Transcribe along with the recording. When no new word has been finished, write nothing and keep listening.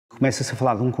começa-se a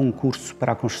falar de um concurso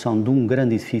para a construção de um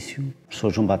grande edifício, o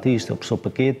professor João Batista, o professor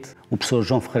Paquete, o professor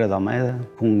João Ferreira de Almeida,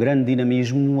 com um grande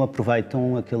dinamismo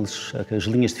aproveitam aquelas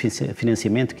linhas de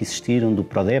financiamento que existiram do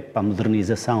PRODEP para a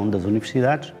modernização das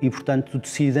universidades e, portanto,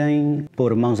 decidem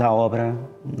pôr mãos à obra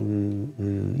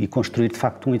e construir, de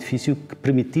facto, um edifício que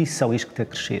permitisse ao Iscte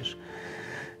crescer.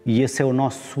 E esse é o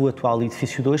nosso atual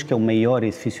Edifício 2, que é o maior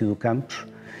edifício do campus,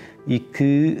 e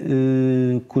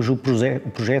cujo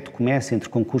projeto começa entre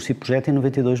concurso e projeto em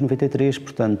 92, 93,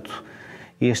 portanto,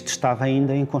 este estava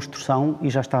ainda em construção e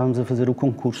já estávamos a fazer o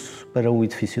concurso para o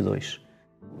Edifício 2.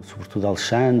 Sobretudo a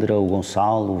Alexandra, o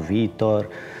Gonçalo, o Vítor,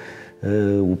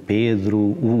 o Pedro,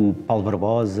 o Paulo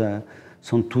Barbosa,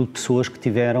 são tudo pessoas que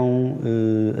tiveram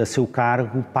a seu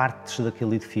cargo partes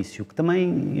daquele edifício, que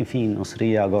também, enfim, não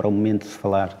seria agora o momento de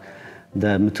falar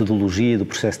da metodologia, do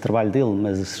processo de trabalho dele,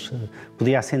 mas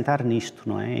podia assentar nisto,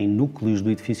 não é? Em núcleos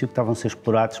do edifício que estavam a ser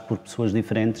explorados por pessoas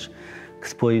diferentes que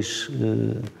depois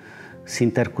se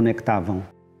interconectavam.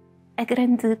 A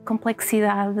grande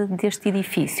complexidade deste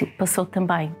edifício passou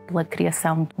também pela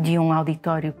criação de um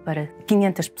auditório para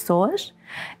 500 pessoas,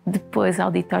 depois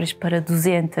auditórios para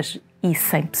 200 e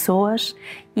 100 pessoas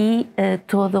e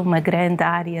toda uma grande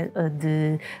área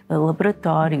de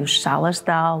laboratórios, salas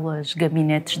de aulas,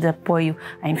 gabinetes de apoio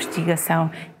à investigação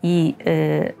e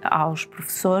aos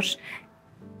professores.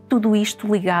 Tudo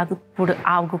isto ligado por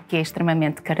algo que é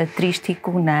extremamente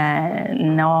característico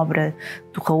na obra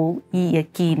do Raul e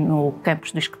aqui no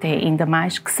campus do Iscte ainda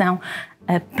mais, que são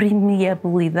a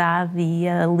permeabilidade e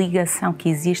a ligação que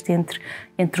existe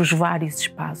entre os vários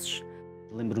espaços.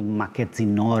 Lembro de maquetes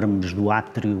enormes do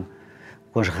átrio,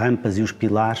 com as rampas e os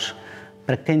pilares.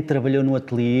 Para quem trabalhou no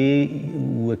ateliê,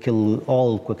 aquele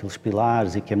hall com aqueles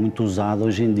pilares e que é muito usado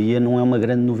hoje em dia não é uma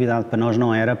grande novidade. Para nós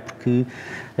não era, porque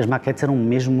as maquetes eram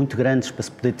mesmo muito grandes para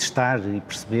se poder testar e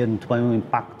perceber muito bem o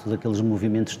impacto daqueles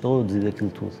movimentos todos e daquilo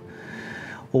tudo.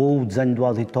 Ou o desenho do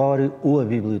auditório ou a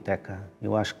biblioteca.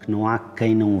 Eu acho que não há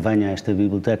quem não venha a esta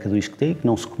biblioteca do Iscte e que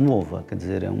não se comova. Quer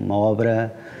dizer, é uma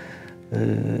obra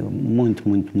muito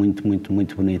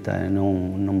bonita.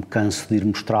 Não me canso de ir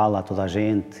mostrá-la a toda a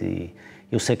gente. E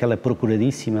eu sei que ela é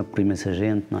procuradíssima por imensa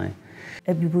gente, não é?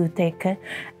 A biblioteca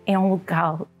é um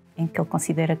local em que ele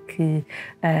considera que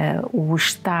o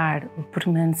estar, o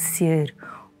permanecer,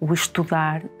 o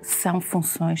estudar são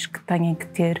funções que têm que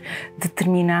ter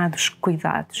determinados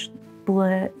cuidados.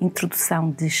 Pela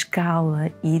introdução de escala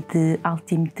e de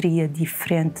altimetria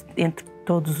diferente entre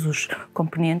todos os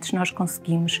componentes, nós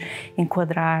conseguimos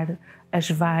enquadrar as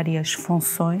várias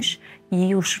funções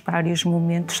e os vários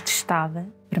momentos de estada,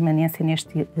 permanência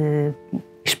neste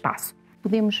espaço.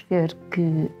 Podemos ver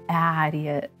que a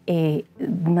área é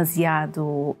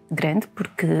demasiado grande,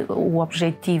 porque o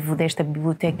objetivo desta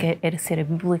biblioteca era ser a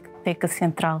biblioteca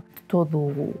central de todo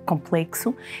o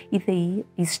complexo e daí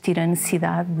existir a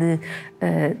necessidade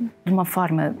de uma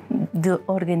forma de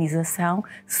organização,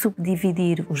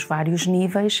 subdividir os vários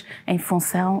níveis em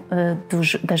função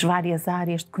das várias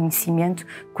áreas de conhecimento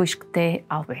que o Iscte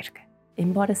alberga.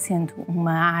 Embora sendo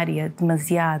uma área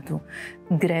demasiado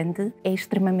grande, é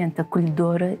extremamente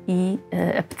acolhedora e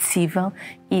apetecível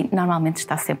e normalmente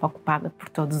está sempre ocupada por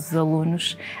todos os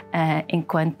alunos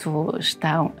enquanto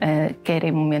estão, quer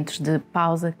em momentos de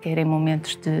pausa, quer em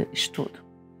momentos de estudo.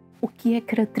 O que é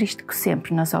característico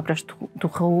sempre nas obras do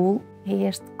Raul é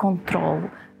este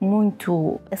controle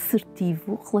muito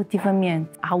assertivo relativamente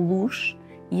à luz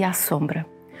e à sombra.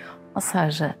 Ou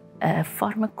seja, a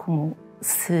forma como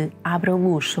se abre a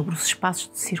luz sobre os espaços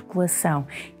de circulação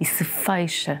e se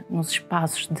fecha nos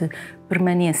espaços de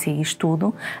permanência e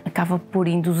estudo, acaba por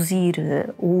induzir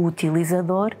o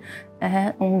utilizador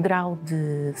a um grau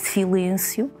de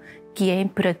silêncio que é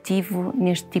imperativo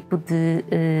neste tipo de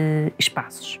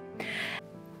espaços.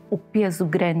 O peso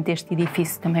grande deste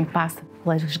edifício também passa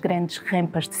pelas grandes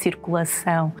rampas de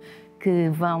circulação que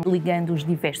vão ligando os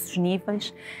diversos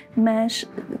níveis, mas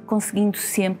conseguindo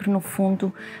sempre, no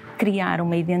fundo, criar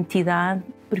uma identidade,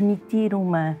 permitir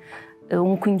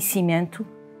um conhecimento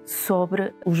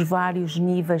sobre os vários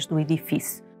níveis do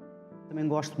edifício. Também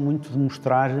gosto muito de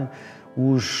mostrar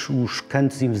os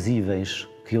cantos invisíveis,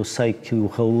 que eu sei que o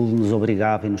Raul nos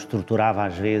obrigava e nos torturava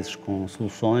às vezes com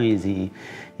soluções e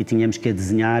tínhamos que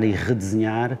desenhar e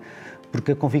redesenhar,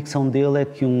 porque a convicção dele é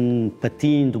que um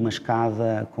patim de uma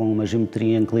escada com uma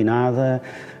geometria inclinada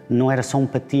não era só um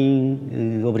patim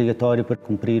obrigatório para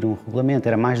cumprir um regulamento,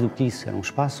 era mais do que isso, era um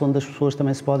espaço onde as pessoas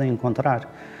também se podem encontrar.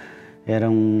 Era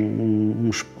um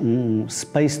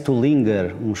space to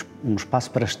linger, um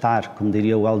espaço para estar, como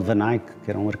diria o Van Eyck,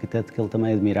 que era um arquiteto que ele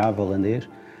também admirava, holandês.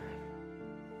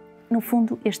 No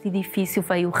fundo, este edifício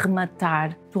veio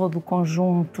rematar todo o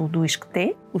conjunto do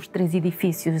Iscte, os 3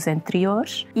 edifícios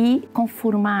anteriores, e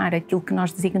conformar aquilo que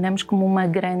nós designamos como uma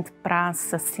grande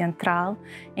praça central,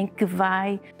 em que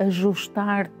vai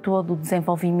ajustar todo o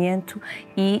desenvolvimento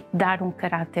e dar um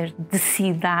caráter de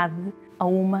cidade a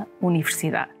uma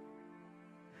universidade.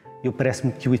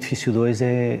 Parece-me que o Edifício 2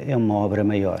 é uma obra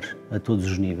maior, a todos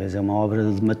os níveis. É uma obra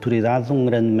de maturidade de um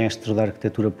grande mestre da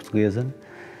arquitetura portuguesa.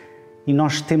 E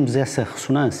nós temos essa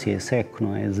ressonância, esse eco,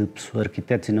 não é? De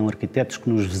arquitetos e não arquitetos que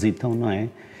nos visitam, não é?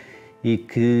 E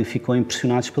que ficam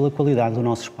impressionados pela qualidade do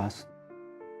nosso espaço.